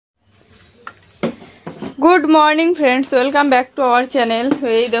Good morning friends, welcome back to our channel.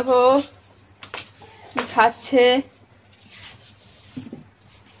 এই দেখো খাচ্ছে।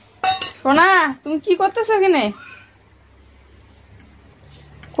 সোনা, তুমি কি করতেছো এখানে?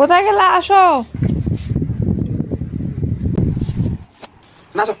 কোথায় গেলা? আসো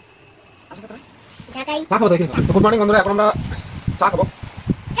না, আসো আসো। চা খাবো তো এখানে। গুড মর্নিং বন্ধুরা, এখন আমরা চা খাবো।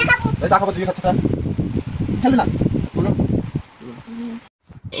 চা খাবো, তুই খাচ্ছিস চা? খেলবি না?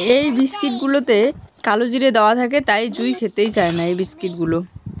 এই বিস্কিটগুলোতে কালো জিরে দেওয়া থাকে, তাই জুই খেতেই চায় না এই বিস্কিটগুলো।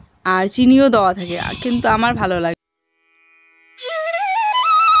 আর চিনিও দেওয়া থাকে, কিন্তু আমার ভালো লাগে।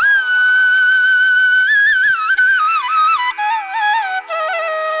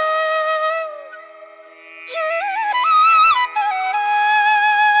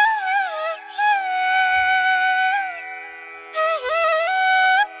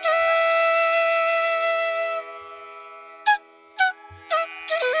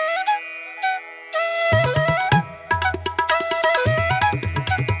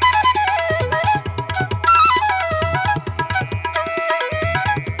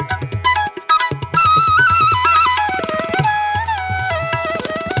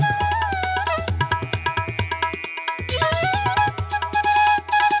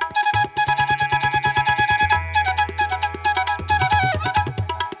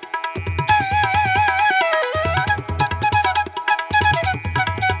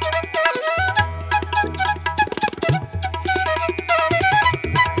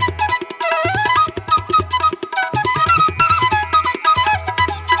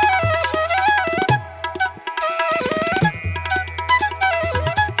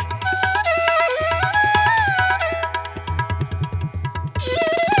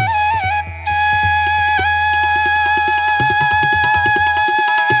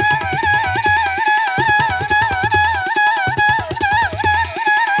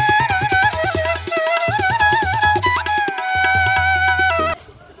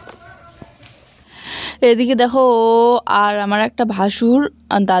 এদিকে দেখো ও আর আমার একটা ভাসুর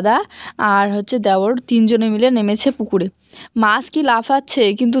দাদা আর হচ্ছে দেওর তিনজনে মিলে নেমেছে পুকুরে। মাছ কি লাফাচ্ছে,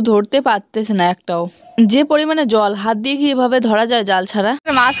 কিন্তু ধরতে পারতেছে না একটাও। যে পরিমাণে জল, হাত দিয়ে কি এভাবে ধরা যায় জাল ছাড়া?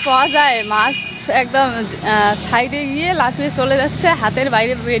 মাছ পাওয়া যায়, মাছ একদম সাইডে গিয়ে লাফিয়ে চলে যাচ্ছে, হাতের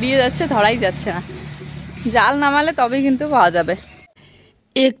বাইরে বেরিয়ে যাচ্ছে, ধরাই যাচ্ছে না। জাল নামালে তবে কিন্তু পাওয়া যাবে।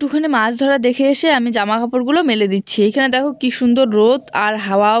 একটুখানি মাছ ধরা দেখে এসে আমি জামা কাপড়গুলো মেলে দিচ্ছি। এখানে দেখো কি সুন্দর রোদ, আর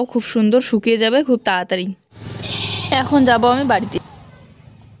হাওয়াও খুব সুন্দর, শুকিয়ে যাবে খুব তাড়াতাড়ি। এখন যাব আমি বাড়িতে।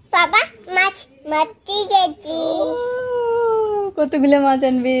 বাবা মাছ মারতে গেছি। কতগুলো মাছ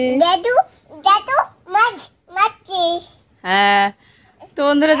আনবে? দাদু দাদু মাছ মারছি। হ্যাঁ, তো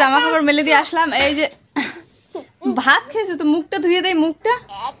বন্ধুরা জামা কাপড় মেলে দিয়ে আসলাম। এই যে ভাত খেয়েছো তো, মুখটা ধুয়ে দেয়। মুখটা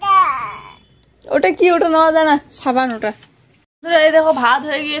ওটা কি? ওটা নেওয়া যায় না, সাবান ওটা। এই দেখো ভাত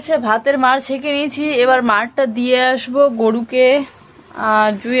হয়ে গিয়েছে, ভাতের মার ছেঁকে নিয়েছি। এবার মারটা দিয়ে আসবো গরুকে। আর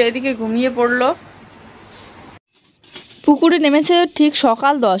জুই এদিকে ঘুমিয়ে পড়লো। পুকুরে নেমেছে ঠিক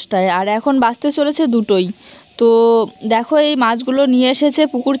সকাল 10টায়, আর এখন বাজতে চলেছে 2টোই। তো দেখো এই মাছগুলো নিয়ে এসেছে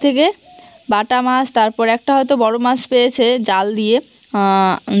পুকুর থেকে, বাটা মাছ। তারপর একটা হয়তো বড় মাছ পেয়েছে জাল দিয়ে,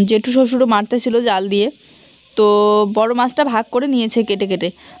 জেঠু শ্বশুরও মারতেছিল জাল দিয়ে। তো বড় মাছটা ভাগ করে নিয়েছে কেটে কেটে।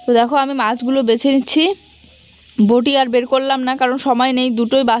 তো দেখো আমি মাছগুলো বেছে নিচ্ছি। বটি আর বের করলাম না, কারণ সময় নেই,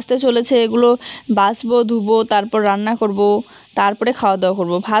 2টোই বাজতে চলেছে। এগুলো বাছবো, ধুবো, তারপর রান্না করব, তারপরে খাওয়া দাওয়া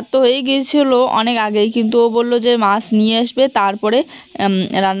করব। ভাত তো হয়ে গিয়েছিল অনেক আগেই, কিন্তু ও বললো যে মাছ নিয়ে আসবে, তারপরে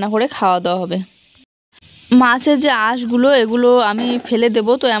রান্না করে খাওয়া দাওয়া হবে। মাছের যে আঁশগুলো, এগুলো আমি ফেলে দেব।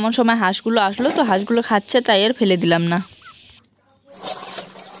 তো এমন সময় হাঁসগুলো আসলো, তো হাঁসগুলো খাচ্ছে, তাই আর ফেলে দিলাম না।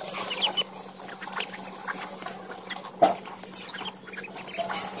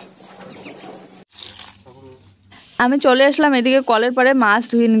 আমি চলে আসলাম এদিকে কলের পাড়ে মাছ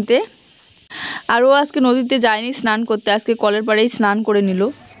ধুয়ে নিতে। আর ও আজকে নদীতে যায়নি স্নান করতে, আজকে কলের পাড়েই স্নান করে নিল।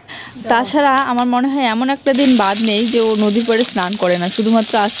 তাছাড়া আমার মনে হয় এমন একটা দিন বাদ নেই যে ও নদীর পাড়ে স্নান করে না,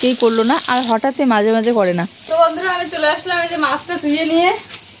 শুধুমাত্র আজকেই করলো না, আর হঠাৎই মাঝে মাঝে করে না। তো বন্ধুরা আমি চলে আসলাম এই যে মাছটা ধুয়ে নিয়ে।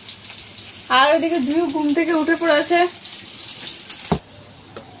 আর ওইদিকে জুই ঘুম থেকে উঠে পড়েছে।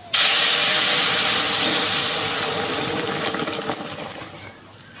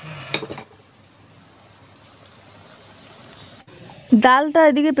 ডালটা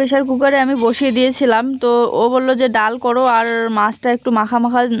এদিকে প্রেশার কুকারে আমি বসিয়ে দিয়েছিলাম। তো ও বললো যে ডাল করো, আর মাছটা একটু মাখা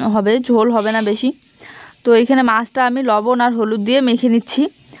মাখা হবে, ঝোল হবে না বেশি। তো এখানে মাছটা আমি লবণ আর হলুদ দিয়ে মেখে নিচ্ছি।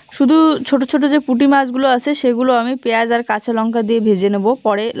 শুধু ছোট ছোট যে পুঁটি মাছগুলো আছে, সেগুলো আমি পেঁয়াজ আর কাঁচা লঙ্কা দিয়ে ভেজে নেব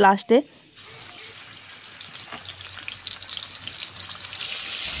পরে লাস্টে।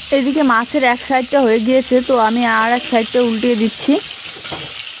 এদিকে মাছের এক সাইডটা হয়ে গিয়েছে, তো আমি আর এক সাইডটা উল্টিয়ে দিচ্ছি।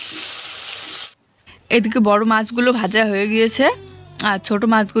 এদিকে বড় মাছগুলো ভাজা হয়ে গিয়েছে, আর ছোট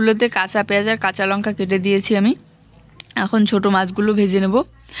মাছগুলোতে কাঁচা পেঁয়াজ আর কাঁচা লঙ্কা কেটে দিয়েছি আমি। এখন ছোট মাছগুলো ভেজে নেব।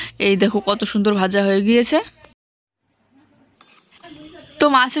 এই দেখো কত সুন্দর ভাজা হয়ে গিয়েছে। তো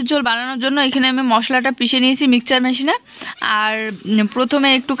মাছের ঝোল বানানোর জন্য এখানে আমি মশলাটা পিষে নিয়েছি মিক্সচার মেশিনে। আর প্রথমে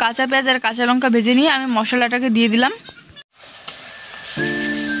একটু কাঁচা পেঁয়াজ আর কাঁচা লঙ্কা ভেজে নিয়ে আমি মশলাটাকে দিয়ে দিলাম।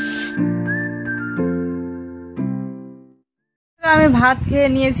 আমি ভাত খেয়ে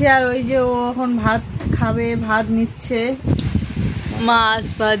নিয়েছি, আর ওই যে ও এখন ভাত খাবে, ভাত নিচ্ছে। মাছ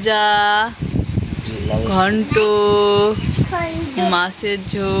ভাজা, ঘন্ট, মাছের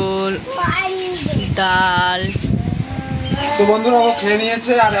ঝোল, ডাল। তো বন্ধুরা ও খেয়ে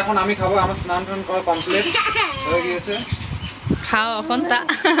নিয়েছে আর এখন আমি খাবো। আমার স্নান টান করা কমপ্লিট হয়ে গিয়েছে। খাও এখন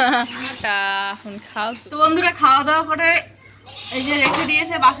এখন খাও। তো বন্ধুরা খাওয়া দাওয়া করে এই যে রেখে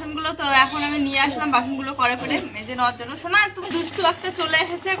দিয়েছে বাসনগুলো, তো এখন আমি নিয়ে আসলাম বাসনগুলো করে ফেলে মেজে নেওয়ার জন্য। শোনা, তুমি দুষ্টু একটা চলে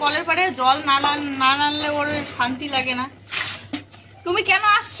এসেছে কলের পাড়ে, জল না নাড়লে ওর শান্তি লাগে না। তুমি কেন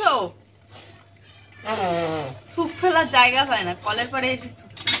আসছো? থুক ফেলার জায়গা পায় না, কলের পাড়ে এসে থুক।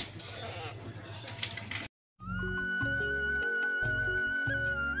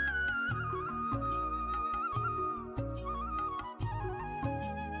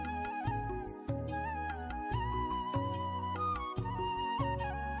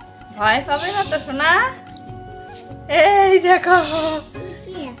 ভয় পাবে না তো শোনা? এই দেখো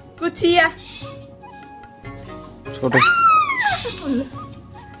কুচিয়া, ছোট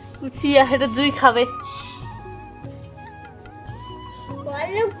কুচিয়া, এটা জুই খাবে।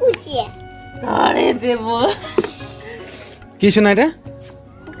 বলো কুচিয়া। ধরে দেব। কি শোনা এটা?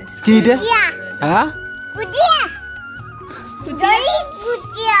 কি এটা? হ্যাঁ কুচিয়া। কুচিয়া।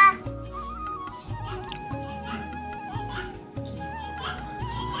 কুচিয়া।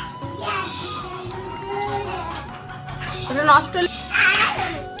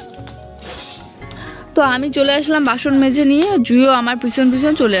 তো আমি চলে আসলাম বাসন মেজে নিয়ে, জুইও আমার পিছন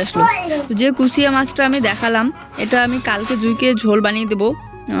পিছন চলে আসলো। যে কুচিয়া মাছটা আমি দেখালাম, এটা আমি কালকে জুইকে ঝোল বানিয়ে দেবো।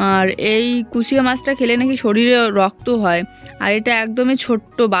 আর এই কুচিয়া মাছটা খেলে নাকি শরীরে রক্ত হয়, আর এটা একদমই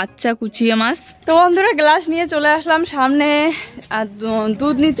ছোট্ট বাচ্চা কুচিয়া মাছ। তো বন্ধুরা গ্লাস নিয়ে চলে আসলাম সামনে আর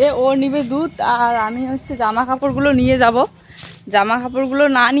দুধ নিতে। ও নিবে দুধ, আর আমি হচ্ছে জামা কাপড়গুলো নিয়ে যাব। জামা কাপড়গুলো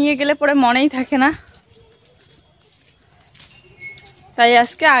না নিয়ে গেলে পরে মনেই থাকে না, তাই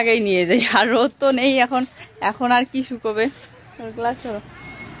আজকে আগেই নিয়ে যাই। আর রোদ তো নেই এখন, এখন আর কি শুকোবে। গ্লাস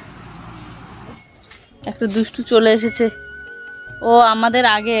একটা দুষ্টু চলে এসেছে, ও আমাদের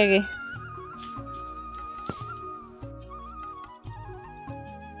আগে আগে।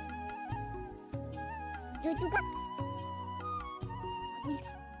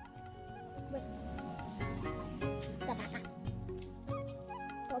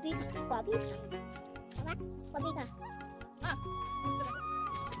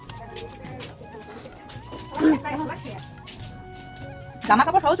 জামা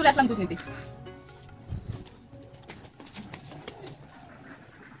কাপড় সহ চলে আসলাম দুধ নিতে।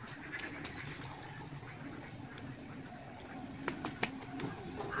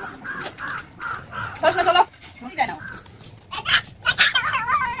 চলো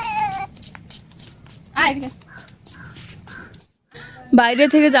বাইরে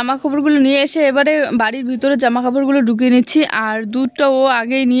থেকে জামা কাপড়গুলো নিয়ে এসে এবারে বাড়ির ভিতরে জামা কাপড়গুলো ঢুকিয়ে নিচ্ছি। আর দুধটা ও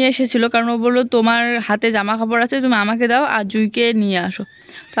আগেই নিয়ে এসেছিলো, কারণ ও বললো তোমার হাতে জামা কাপড় আছে, তুমি আমাকে দাও আর জুইকে নিয়ে আসো।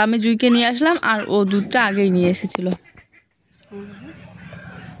 তো আমি জুইকে নিয়ে আসলাম, আর ও দুধটা আগেই নিয়ে এসেছিলো।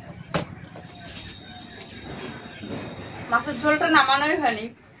 মাছের ঝোলটা নামানোই হয়নি,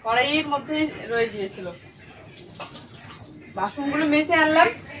 কড়াইয়ের মধ্যেই রয়ে গিয়েছিল। বাসনগুলো মেজে আনলাম,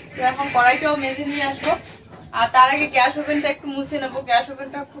 তো এখন কড়াইটাও মেজে নিয়ে আসবো। আর তার আগে গ্যাস ওভেনটা একটু মুছে নেবো, গ্যাস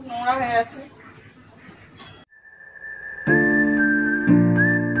ওভেনটা খুব নোংরা হয়ে আছে।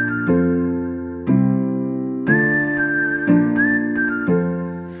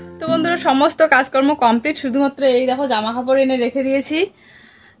 তো বন্ধুরা সমস্ত কাজকর্ম কমপ্লিট, শুধুমাত্র এই দেখো জামা কাপড় এনে রেখে দিয়েছি,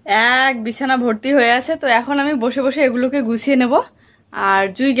 এক বিছানা ভর্তি হয়ে আছে। তো এখন আমি বসে বসে এগুলোকে গুছিয়ে নেব। আর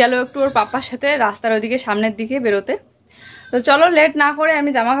জুই গেল একটু ওর পাপার সাথে রাস্তার ওইদিকে সামনের দিকে বেরোতে। তো চলো লেট না করে আমি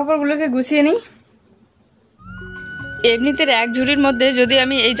জামা কাপড়গুলোকে গুছিয়ে নিই। এমনিতে এক ঝুড়ির মধ্যে যদি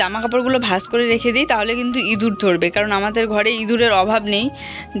আমি এই জামা কাপড়গুলো ভাঁজ করে রেখে দিই তাহলে কিন্তু ইঁদুর ধরবে, কারণ আমাদের ঘরে ইঁদুরের অভাব নেই,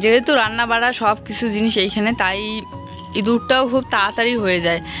 যেহেতু রান্না বাড়া সব কিছু জিনিস এইখানে, তাই ইঁদুরটাও খুব তাড়াতাড়ি হয়ে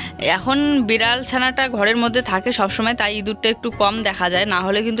যায়। এখন বিড়াল ছানাটা ঘরের মধ্যে থাকে সবসময়, তাই ইঁদুরটা একটু কম দেখা যায়, না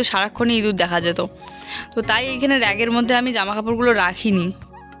হলে কিন্তু সারাক্ষণই ইঁদুর দেখা যেত। তো তাই এইখানে র্যাগের মধ্যে আমি জামা কাপড়গুলো রাখিনি।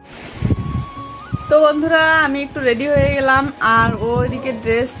 তো বন্ধুরা আমি একটু রেডি হয়ে গেলাম, আর ও ওইদিকে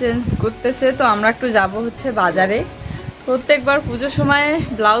ড্রেস চেঞ্জ করতেছে। তো আমরা একটু যাব হচ্ছে বাজারে। প্রত্যেকবার পুজোর সময়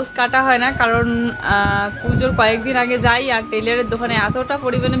ব্লাউজ কাটা হয় না, কারণ পুজোর কয়েকদিন আগে যাই, আর টেলারের দোকানে এতটা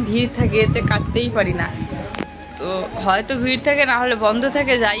পরিমাণে ভিড় থাকে যে কাটতেই পারি না। তো তো হয়তো ভিড় থাকে, না হলে বন্ধ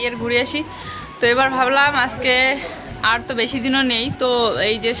থাকে, যাই আর ঘুরে আসি। তো এবার ভাবলাম আজকে আর তো বেশি দিনও নেই, তো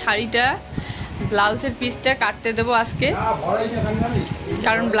এই যে শাড়িটা ব্লাউজের পিসটা কাটতে দেবো আজকে,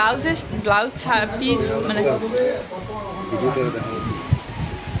 কারণ ব্লাউজ পিস মানে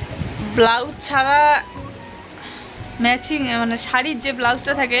ব্লাউজ ছাড়া ম্যাচিং মানে শাড়ির যে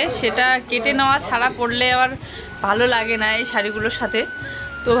ব্লাউজটা থাকে সেটা কেটে নেওয়া ছাড়া পরলে আবার ভালো লাগে না এই শাড়িগুলোর সাথে।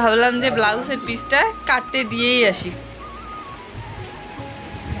 তো ভাবলাম যে ব্লাউজের পিসটা কাটতে দিয়েই আসি।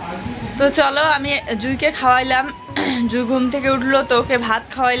 তো চলো, আমি জুইকে খাওয়াইলাম, জুই ঘুম থেকে উঠলো, তো ওকে ভাত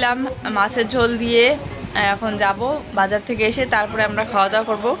খাওয়াইলাম মাছের ঝোল দিয়ে। এখন যাব বাজার থেকে এসে তারপরে আমরা খাওয়া দাওয়া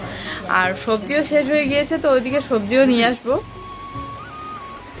করবো। আর সবজিও শেষ হয়ে গিয়েছে, তো ওইদিকে সবজিও নিয়ে আসবো।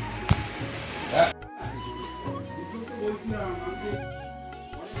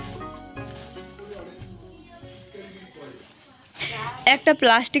 একটা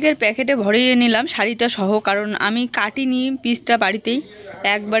প্লাস্টিকের প্যাকেটে ভরিয়ে নিলাম শাড়িটা সহ, কারণ আমি কাটিনি পিসটা বাড়িতেই,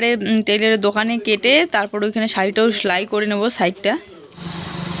 একবারে টেইলারের দোকানে কেটে তারপর ওইখানে শাড়িটাও সেলাই করে নেবো সাইডটা।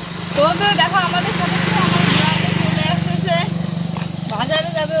 তো দেখো আমাদের সাথে চলে আসতেছে, বাজারে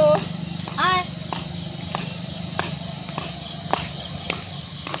যাবে ও। আয়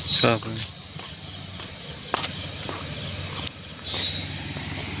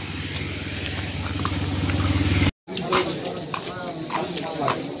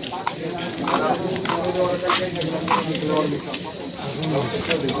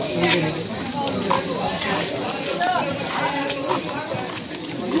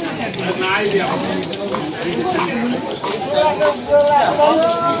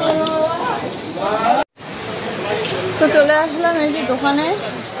তো চলে আসলাম এই যে দোকানে,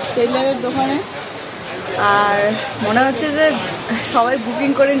 টেইলারের দোকানে। আর মনে হচ্ছে যে সবাই বুকিং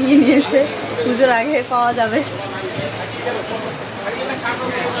করে নিয়ে নিয়েছে, পুজোর আগে পাওয়া যাবে।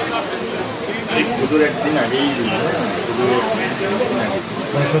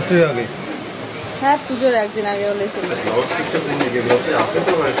 ষষ্ঠীর আগে, হ্যাঁ পুজোর একদিন আগে হলে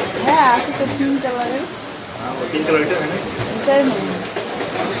হ্যাঁ আছে তো 3 কালারের, এটাই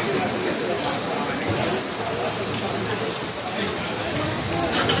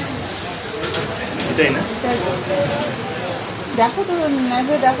নেই। দেখো তো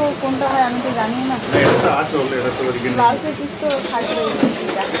নেবে, দেখো কোনটা হয়, আমি তো জানি না। ব্লাউজের পিস তো থাকবে,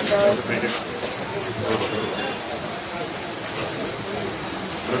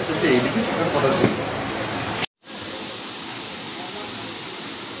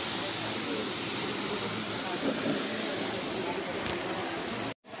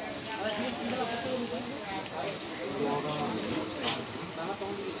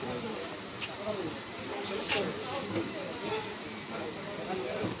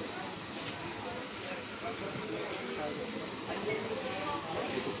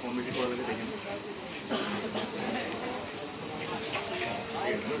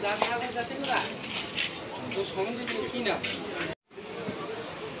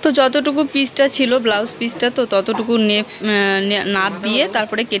 তো যতটুকু পিসটা ছিল ব্লাউজ পিসটা, তো ততটুকু নাপ দিয়ে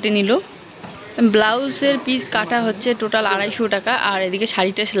তারপরে কেটে নিল। ব্লাউজের পিস কাটা হচ্ছে টোটাল 250 টাকা, আর এদিকে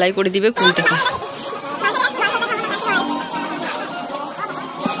শাড়িটা সেলাই করে দিবে 20 টাকা।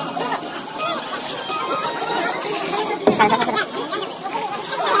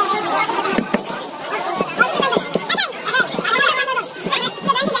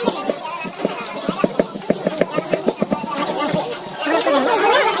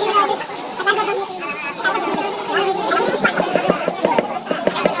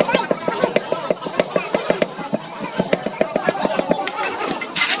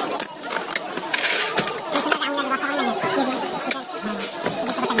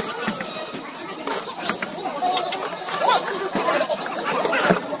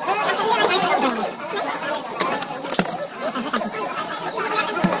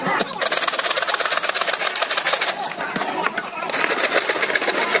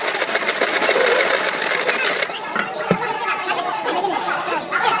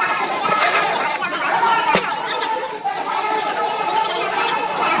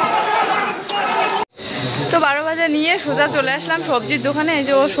 তো 12 বাজে নিয়ে সোজা চলে আসলাম সবজির দোকানে। এই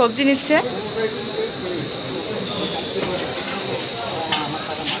যে ও সবজি নিচ্ছে।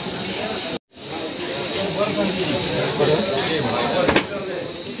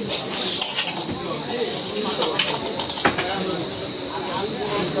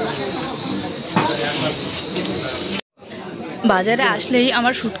 বাজারে আসলেই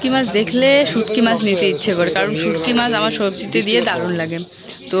আমার শুটকি মাছ দেখলে শুটকি মাছ নিতে ইচ্ছে করে, কারণ শুটকি মাছ আমার সবজিতে দিয়ে দারুণ লাগে।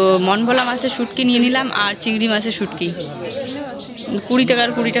 তো মন ভোলা মাছের শুটকি নিয়ে নিলাম, আর চিংড়ি মাছের শুটকি 20 টাকার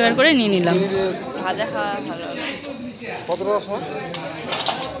করে নিয়ে নিলাম। ভাজা খাওয়া ভালো লাগে।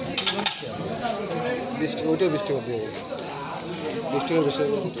 বৃষ্টি ওইটাই বৃষ্টি করে দিয়ে বৃষ্টি করে বৃষ্টি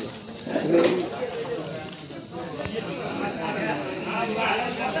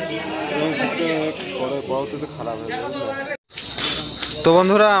কিন্তু খারাপ হয়ে তো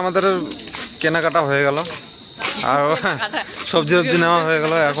বন্ধুরা আমাদের কেনাকাটা হয়ে গেল আর সবজি টবজি নেওয়া হয়ে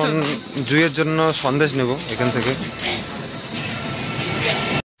গেল। এখন জুইয়ের জন্য সন্দেশ নেব এখান থেকে।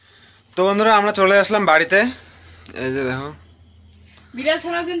 তো বন্ধুরা আমরা চলে আসলাম বাড়িতে। এই যে দেখো বিড়াল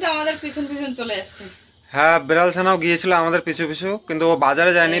ছানাও কিন্তু আমাদের পিছন পিছন চলে আসছে। হ্যাঁ বিড়াল ছানাও গিয়েছিল আমাদের পিছু পিছু, কিন্তু ও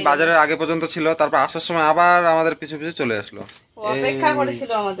বাজারে যায়নি, বাজারের আগে পর্যন্ত ছিল, তারপর আসার সময় আবার আমাদের পিছু পিছু চলে আসলো। অপেক্ষা করেছিল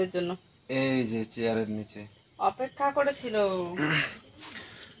আমাদের জন্য, এই যে চেয়ারের নিচে অপেক্ষা করেছিল।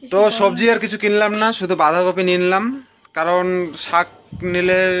 তো সবজি আর কিছু কিনলাম না, শুধু বাঁধাকপি নিলাম, কারণ শাক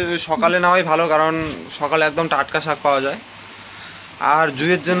নিলে সকালে নেওয়াই ভালো, কারণ সকালে একদম টাটকা শাক পাওয়া যায়। আর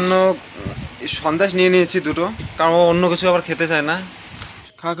জুইয়ের জন্য সন্দেশ নিয়ে নিয়েছি দুটো, কারণ ও অন্য কিছু আবার খেতে চায় না।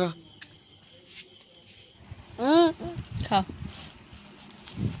 খা খা খাও,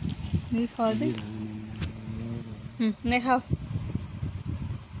 খাওয়া দে, নে খাও।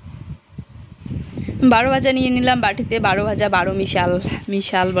 12 ভাজা নিয়ে নিলাম বাটিতে, 12 ভাজা, 12 মিশাল,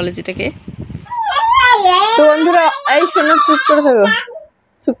 মিশাল বলে যেটাকে। তো বন্ধুরা এই শোনো, চুপ করে থাকো,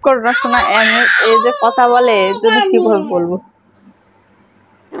 চুপ করো না শোনা, এই যে কথা বলে এর জন্য কিভাবে বলবো,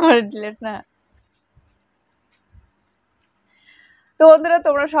 ডিলেট না। তো বন্ধুরা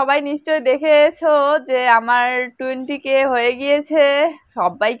তোমরা সবাই নিশ্চয়ই দেখেছো যে আমার 20K হয়ে গিয়েছে।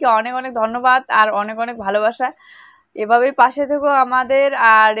 সবাইকে অনেক অনেক ধন্যবাদ আর অনেক অনেক ভালোবাসা। এভাবেই পাশে থেকো আমাদের,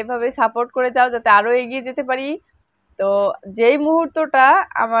 আর এভাবেই সাপোর্ট করে যাও যাতে আরো এগিয়ে যেতে পারি। তো যেই মুহূর্তটা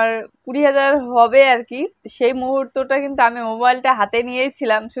আমার 20,000 হবে আর কি, সেই মুহূর্তটা কিন্তু আমি মোবাইলটা হাতে নিয়েই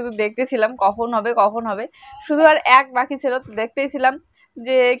ছিলাম, শুধু দেখতেছিলাম কখন হবে কখন হবে, শুধু আর এক বাকি ছিল। তো দেখতেই ছিলাম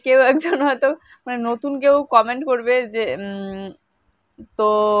যে কেউ একজন হয়তো মানে নতুন কেউ কমেন্ট করবে যে তো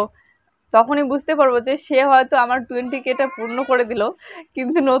তখনই বুঝতে পারবো যে সে হয়তো আমার 20Kটা পূর্ণ করে দিল,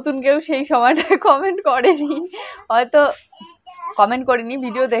 কিন্তু নতুন কেউ সেই সময়টায় কমেন্ট করেনি, হয়তো কমেন্ট করেনি,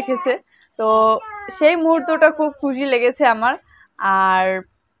 ভিডিও দেখেছে। তো সেই মুহূর্তটা খুব খুশি লেগেছে আমার। আর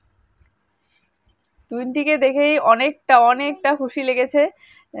 20K দেখেই অনেকটা অনেকটা খুশি লেগেছে।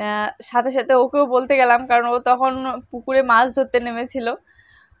 সাথে সাথে ওকেও বলতে গেলাম, কারণ ও তখন পুকুরে মাছ ধরতে নেমেছিল।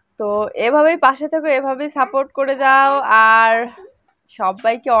 তো এভাবেই পাশে থেকো, এভাবেই সাপোর্ট করে যাও, আর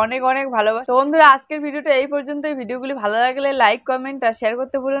সবাইকে অনেক অনেক ভালোবাসা। তো বন্ধুরা আজকের ভিডিওটা এই পর্যন্তই। ভিডিওগুলি ভালো লাগলে লাইক, কমেন্ট আর শেয়ার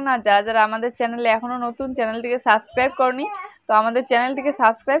করতে ভুলো না। যারা যারা আমাদের চ্যানেলে এখনো নতুন, চ্যানেলটিকে সাবস্ক্রাইব করনি, তো আমাদের চ্যানেলটিকে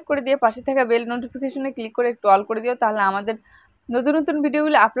সাবস্ক্রাইব করে দিয়ে পাশে থাকা বেল নোটিফিকেশনে ক্লিক করে একটু অল করে দিও, তাহলে আমাদের নতুন নতুন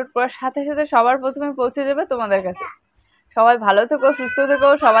ভিডিওগুলি আপলোড করার সাথে সাথে সবার প্রথমে পৌঁছে যাবে তোমাদের কাছে। সবাই ভালো থেকো, সুস্থ থেকো,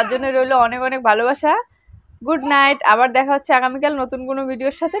 সবার জন্য রইলো অনেক অনেক ভালোবাসা। Good night. আবার দেখা হচ্ছে আগামীকাল নতুন কোনো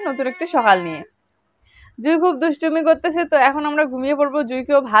ভিডিওর সাথে, নতুন একটি সকাল নিয়ে। জুই খুব দুষ্টুমি করতেছে, তো এখন আমরা ঘুমিয়ে পড়বো।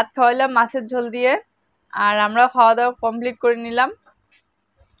 জুইকেও ভাত খাওয়াইলাম মাছের ঝোল দিয়ে, আর আমরা খাওয়া দাওয়া কমপ্লিট করে নিলাম।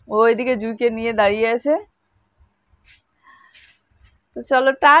 ও এদিকে জুইকে নিয়ে দাঁড়িয়ে আছে। তো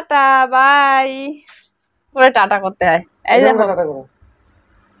চলো টাটা বাই করে টাটা করতে হয়। এই দেখো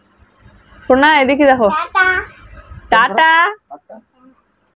শোনা, এদিকে দেখো, টাটা।